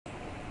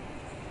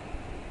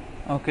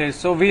Okay,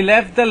 so we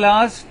left the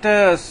last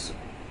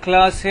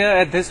class here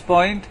at this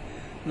point.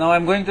 Now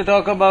I'm going to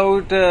talk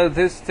about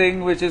this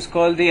thing which is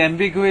called the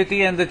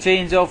ambiguity and the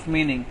change of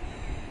meaning.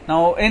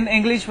 Now in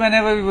English,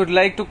 whenever we would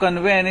like to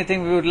convey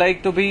anything, we would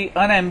like to be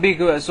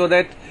unambiguous so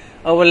that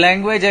our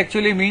language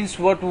actually means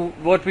what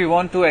we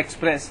want to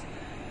express.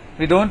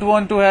 We don't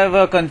want to have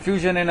a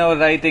confusion in our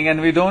writing,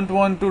 and we don't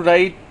want to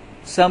write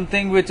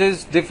something which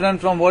is different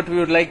from what we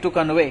would like to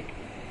convey.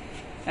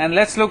 And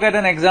let's look at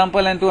an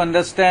example and to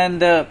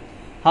understand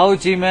how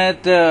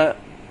GMAT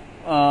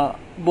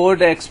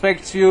board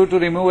expects you to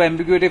remove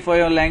ambiguity for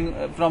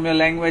from your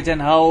language,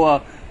 and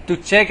how to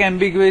check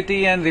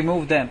ambiguity and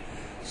remove them.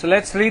 So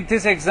let's read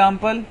this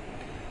example.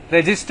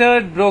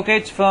 Registered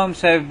brokerage firms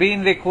have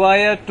been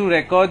required to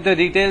record the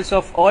details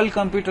of all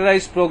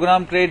computerized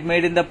program trade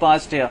made in the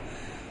past year,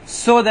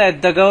 so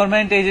that the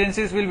government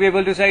agencies will be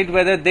able to decide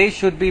whether they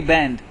should be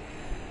banned.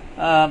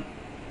 Now,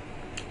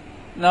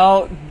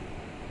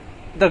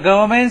 the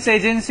government's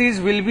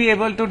agencies will be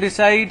able to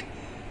decide.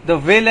 The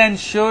will and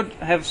should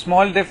have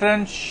small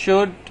difference.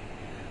 Should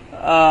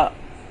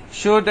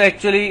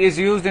actually is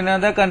used in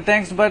another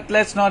context, but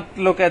let's not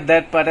look at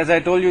that part. As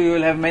I told you, you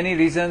will have many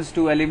reasons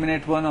to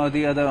eliminate one or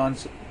the other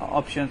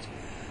options.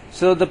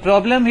 So the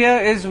problem here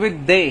is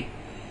with they.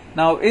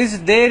 Now,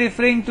 is they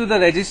referring to the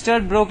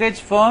registered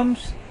brokerage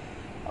firms,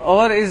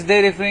 or is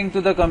they referring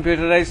to the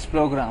computerized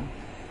program?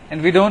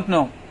 And we don't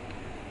know.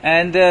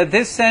 And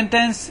this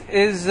sentence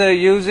is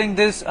using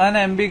this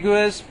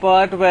unambiguous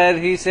part where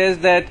he says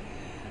that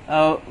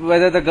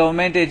whether the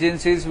government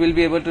agencies will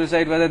be able to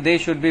decide whether they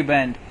should be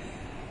banned.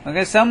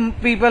 Okay, some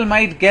people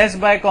might guess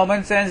by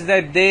common sense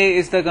that they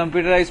is the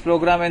computerized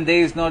program and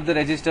they is not the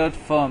registered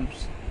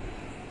firms.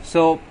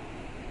 So,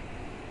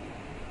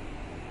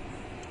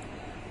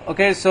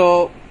 okay,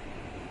 so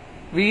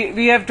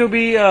we have to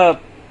be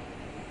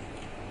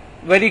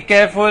very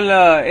careful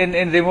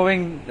in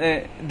removing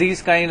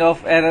these kind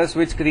of errors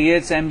which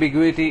creates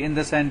ambiguity in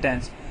the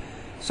sentence.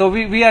 So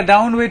we are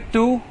down with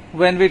 2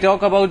 when we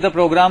talk about the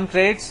program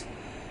traits,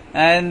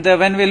 and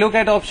when we look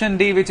at option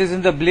D, which is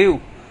in the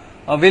blue,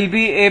 we'll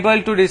be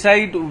able to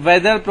decide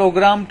whether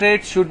program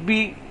traits should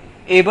be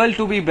able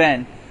to be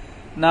banned.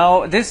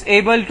 Now this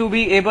able to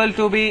be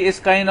is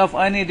kind of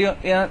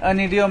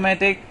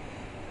unidiomatic,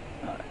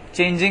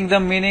 changing the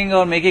meaning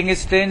or making it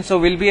strange. So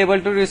we'll be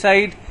able to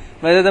decide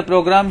whether the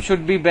program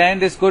should be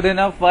banned is good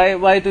enough.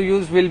 Why to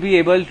use will be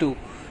able to?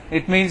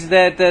 It means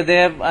that they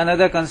have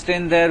another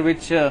constraint there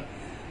which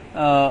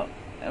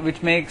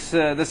makes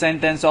the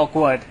sentence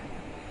awkward.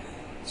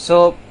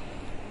 So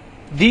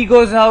D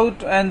goes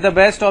out, and the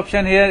best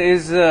option here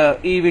is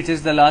E, which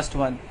is the last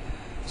one.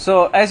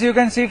 So as you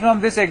can see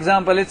from this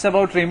example, it's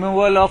about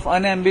removal of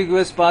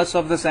unambiguous parts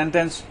of the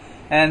sentence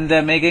and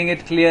making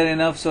it clear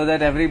enough so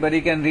that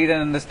everybody can read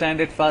and understand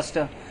it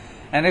faster.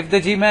 And if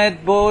the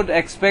GMAT board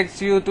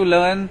expects you to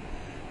learn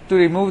to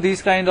remove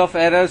these kind of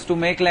errors to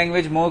make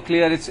language more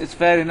clear, it's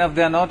fair enough.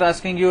 They are not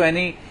asking you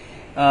any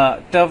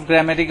tough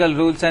grammatical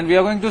rules, and we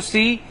are going to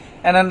see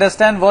and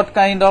understand what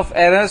kind of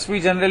errors we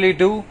generally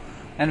do,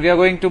 and we are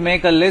going to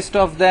make a list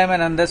of them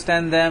and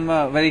understand them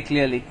very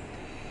clearly.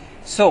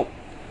 So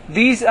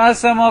these are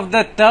some of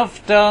the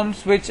tough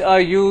terms which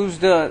are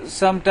used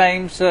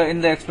sometimes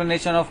in the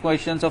explanation of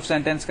questions of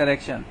sentence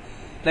correction,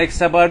 like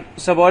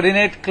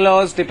subordinate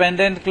clause,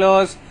 dependent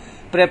clause,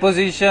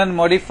 preposition,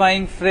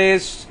 modifying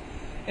phrase,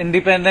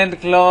 independent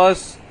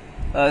clause,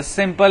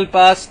 simple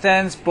past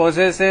tense,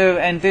 possessive,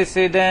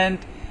 antecedent,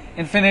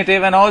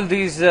 infinitive, and all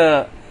these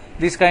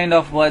kind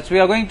of words. We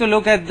are going to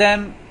look at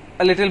them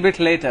a little bit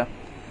later.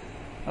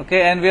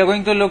 Okay, and we are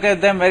going to look at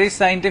them very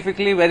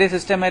scientifically, very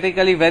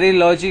systematically, very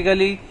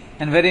logically,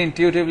 and very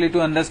intuitively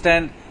to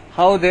understand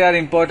how they are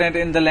important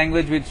in the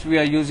language which we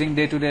are using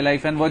day to day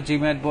life and what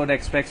GMAT board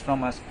expects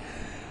from us.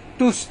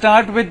 To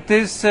start with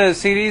this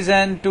series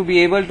and to be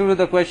able to do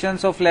the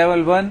questions of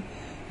level 1,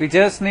 we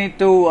just need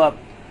to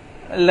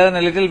learn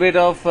a little bit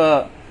of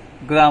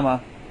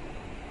grammar.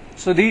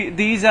 So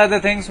these are the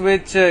things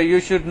which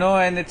you should know,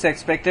 and it's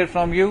expected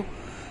from you.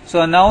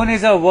 So a noun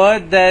is a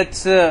word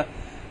that's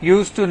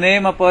used to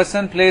name a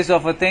person, place,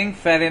 of a thing.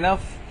 Fair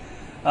enough.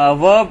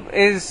 Verb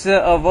is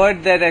a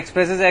word that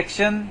expresses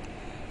action.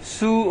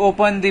 Sue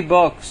opened the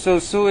box. So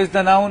Sue is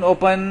the noun,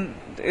 open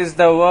is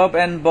the verb,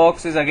 and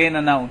box is again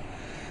a noun.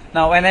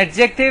 Now an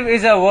adjective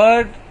is a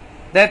word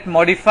that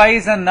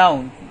modifies a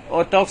noun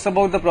or talks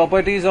about the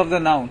properties of the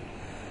noun.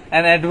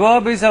 An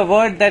adverb is a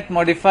word that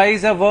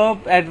modifies a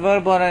verb,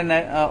 adverb, or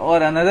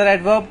another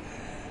adverb.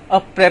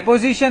 A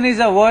preposition is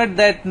a word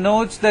that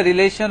notes the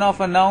relation of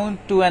a noun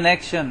to an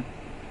action.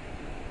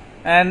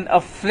 And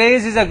a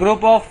phrase is a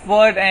group of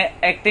words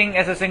acting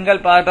as a single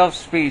part of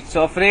speech.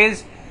 So a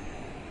phrase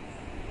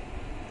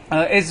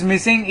is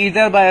missing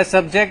either by a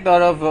subject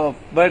or a verb,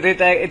 but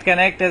it can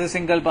act as a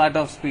single part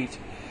of speech.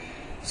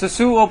 So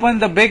Sue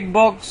opened the big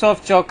box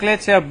of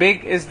chocolates. Here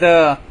big is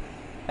the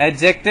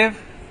adjective.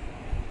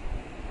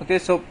 Okay,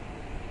 so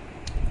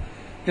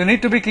you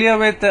need to be clear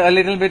with a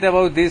little bit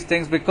about these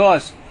things,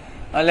 because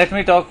let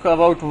me talk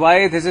about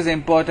why this is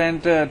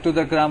important to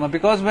the grammar.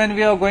 Because when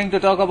we are going to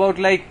talk about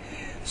like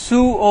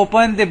Sue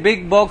opened the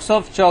big box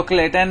of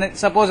chocolate, and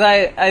suppose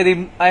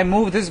I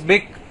move this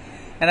big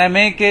and I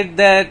make it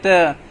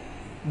that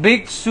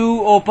big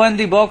Sue opened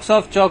the box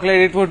of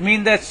chocolate, it would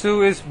mean that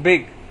Sue is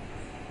big.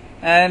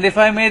 And if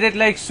I made it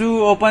like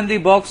Sue opened the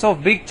box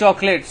of big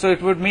chocolate, so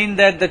it would mean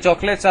that the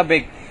chocolates are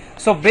big.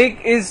 So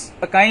big is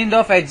a kind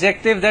of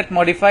adjective that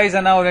modifies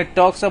a noun. It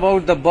talks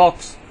about the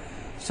box,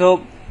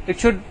 so it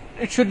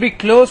should be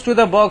close to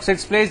the box.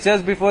 It's placed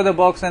just before the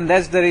box, and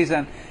that's the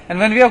reason. And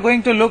when we are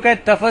going to look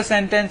at tougher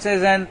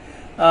sentences and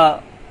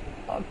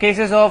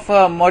cases of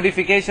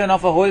modification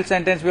of a whole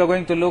sentence, we are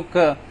going to look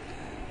at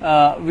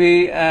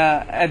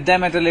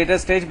them at a later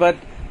stage. But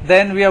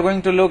then we are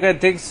going to look at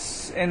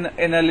things in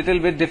a little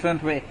bit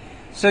different way.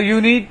 So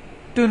you need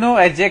to know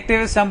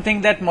adjective is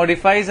something that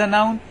modifies a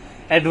noun.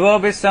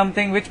 Adverb is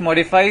something which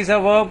modifies a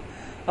verb.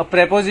 A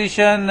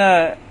preposition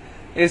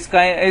is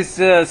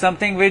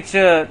something which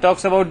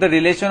talks about the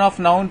relation of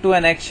noun to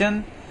an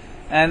action,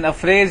 and a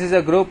phrase is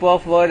a group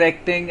of words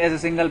acting as a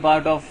single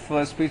part of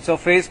speech. So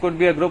phrase could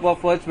be a group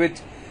of words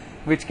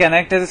which can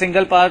act as a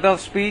single part of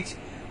speech,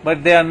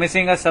 but they are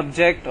missing a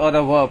subject or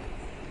a verb.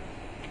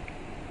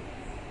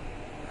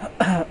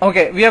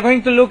 Okay, we are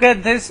going to look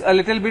at this a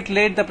little bit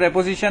late, the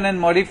preposition and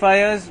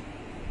modifiers,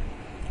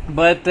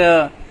 but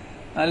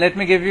let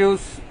me give you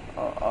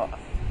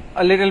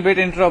a little bit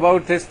intro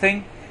about this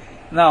thing.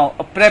 Now,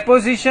 a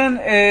preposition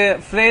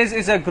phrase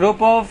is a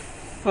group of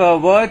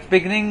words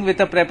beginning with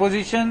a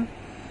preposition,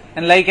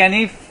 and like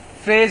any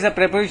phrase, a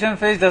preposition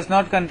phrase does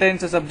not contain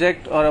a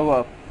subject or a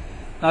verb.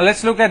 Now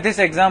let's look at this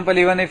example,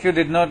 even if you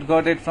did not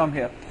got it from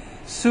here.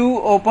 Sue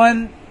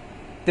opened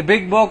the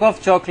big box of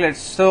chocolates.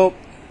 So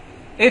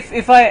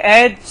if I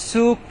add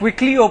Sue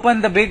quickly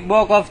opened the big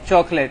box of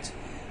chocolates,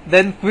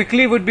 then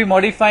quickly would be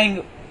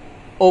modifying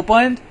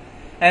opened,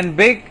 and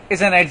big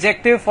is an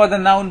adjective for the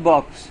noun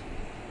box.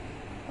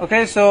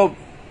 Okay, so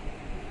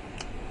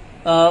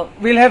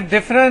we'll have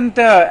different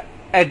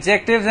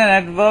adjectives and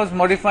adverbs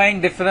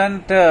modifying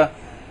different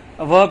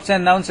verbs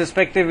and nouns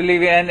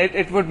respectively, and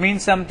it would mean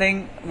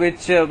something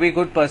which we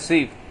could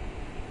perceive.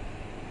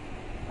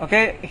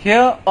 Okay,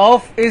 here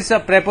of is a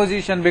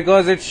preposition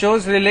because it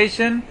shows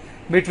relation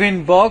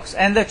between box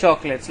and the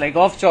chocolates. Like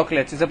of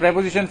chocolates is a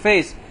preposition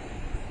phrase.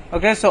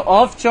 Okay, so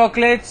of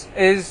chocolates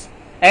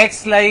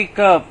acts like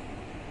an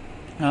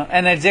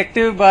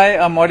adjective by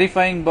a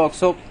modifying box.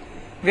 So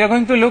we are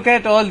going to look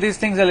at all these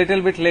things a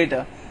little bit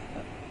later.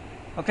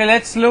 Okay,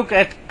 let's look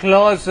at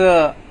clause,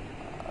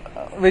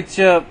 which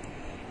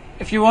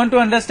if you want to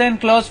understand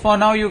clause for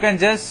now, you can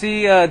just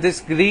see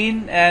this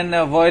green and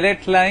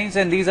violet lines,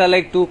 and these are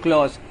like two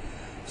clause.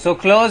 So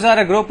clause are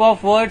a group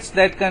of words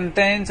that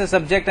contains a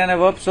subject and a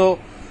verb. So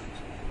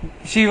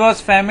she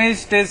was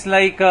famished is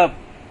like an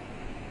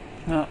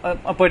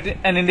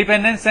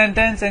independent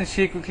sentence, and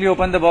she quickly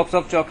opened the box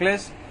of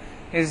chocolates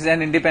is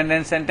an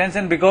independent sentence,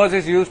 and because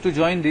is used to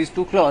join these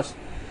two clause.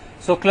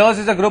 So clause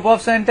is a group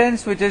of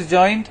sentence which is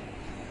joined.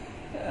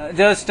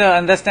 Just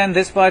understand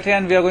this part here,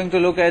 and we are going to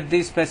look at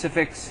the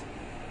specifics,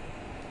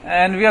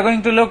 and we are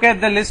going to look at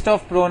the list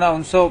of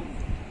pronouns. So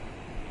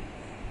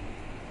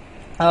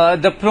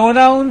the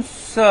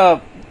pronouns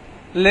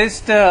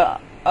list the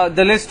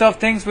list of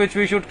things which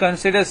we should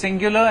consider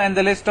singular, and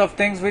the list of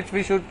things which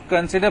we should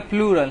consider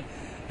plural.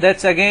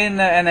 That's again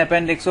an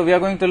appendix, so we are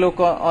going to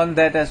look on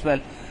that as well.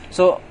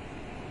 So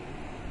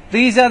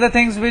these are the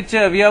things which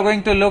we are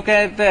going to look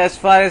at as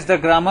far as the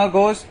grammar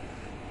goes.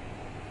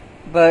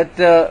 But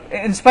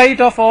in spite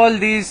of all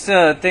these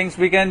things,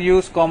 we can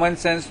use common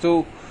sense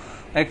to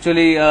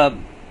actually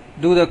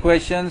do the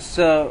questions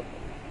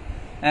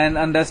and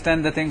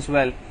understand the things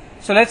well.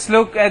 So let's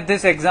look at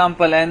this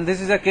example, and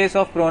this is a case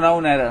of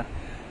pronoun error.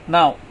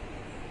 Now,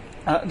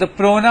 the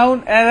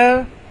pronoun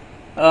error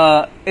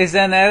is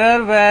an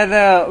error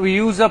where we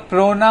use a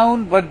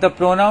pronoun, but the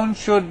pronoun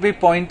should be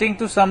pointing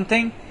to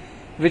something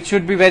which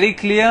should be very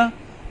clear,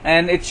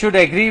 and it should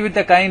agree with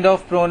the kind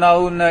of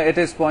pronoun it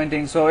is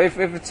pointing. So if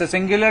it's a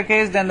singular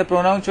case, then the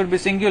pronoun should be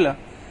singular,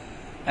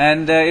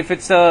 and if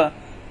it's a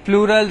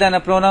plural, then a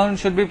pronoun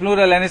should be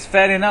plural, and it's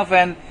fair enough.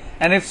 And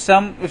if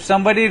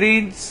somebody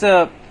reads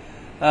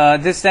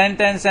this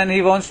sentence and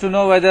he wants to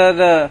know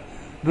whether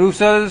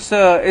Brussels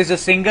is a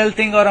single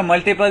thing or a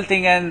multiple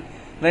thing, and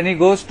when he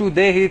goes to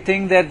they, he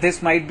thinks that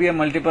this might be a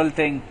multiple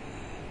thing,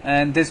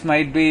 and this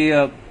might be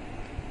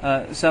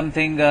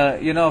something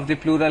of the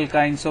plural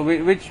kind. So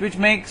which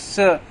makes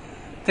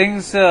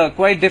things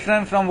quite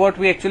different from what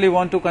we actually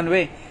want to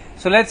convey.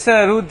 So let's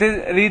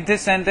read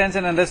this sentence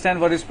and understand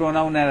what is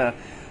pronoun error.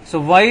 So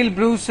while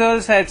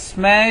Brussels has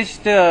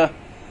smashed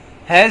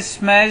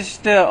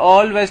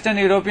all Western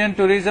European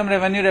tourism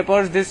revenue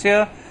reports this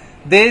year,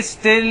 they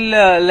still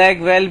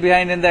lag well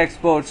behind in the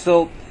exports.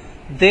 So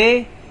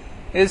they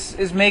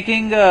is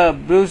making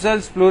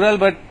Brussels plural,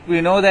 but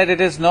we know that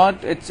it is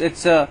not.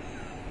 It's a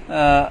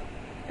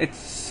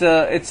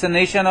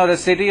nation or a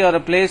city or a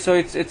place, so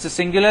it's a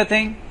singular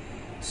thing.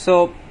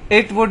 So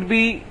it would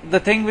be the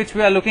thing which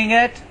we are looking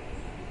at,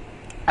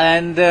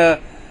 and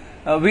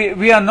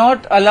we are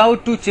not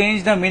allowed to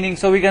change the meaning,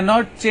 so we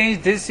cannot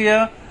change this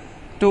year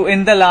to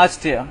in the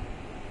last year.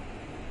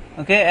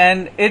 Okay,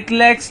 and it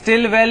lags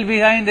still well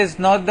behind is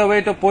not the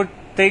way to put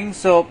things,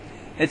 so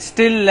it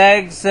still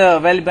lags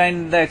well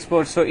behind the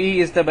exports, so E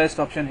is the best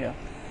option here.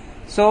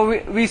 So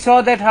we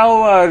saw that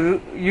how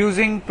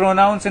using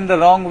pronouns in the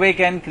wrong way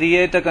can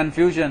create a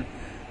confusion,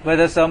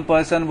 whether some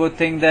person would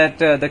think that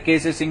the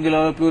case is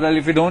singular or plural.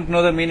 If you don't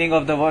know the meaning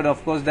of the word,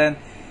 of course, then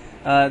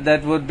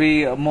that would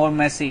be more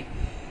messy.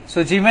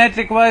 So GMAT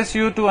requires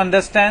you to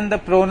understand the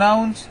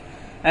pronouns,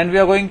 and we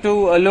are going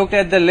to look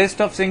at the list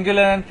of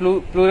singular and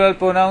plural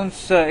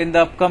pronouns in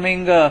the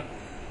upcoming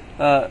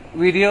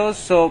videos.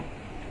 So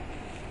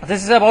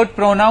this is about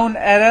pronoun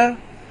error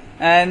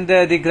and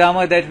the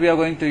grammar that we are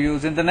going to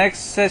use. In the next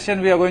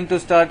session we are going to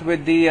start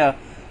with the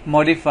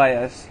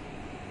modifiers.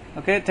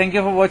 Okay, thank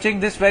you for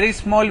watching this very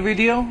small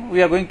video.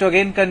 We are going to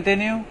again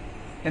continue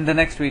in the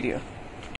next video.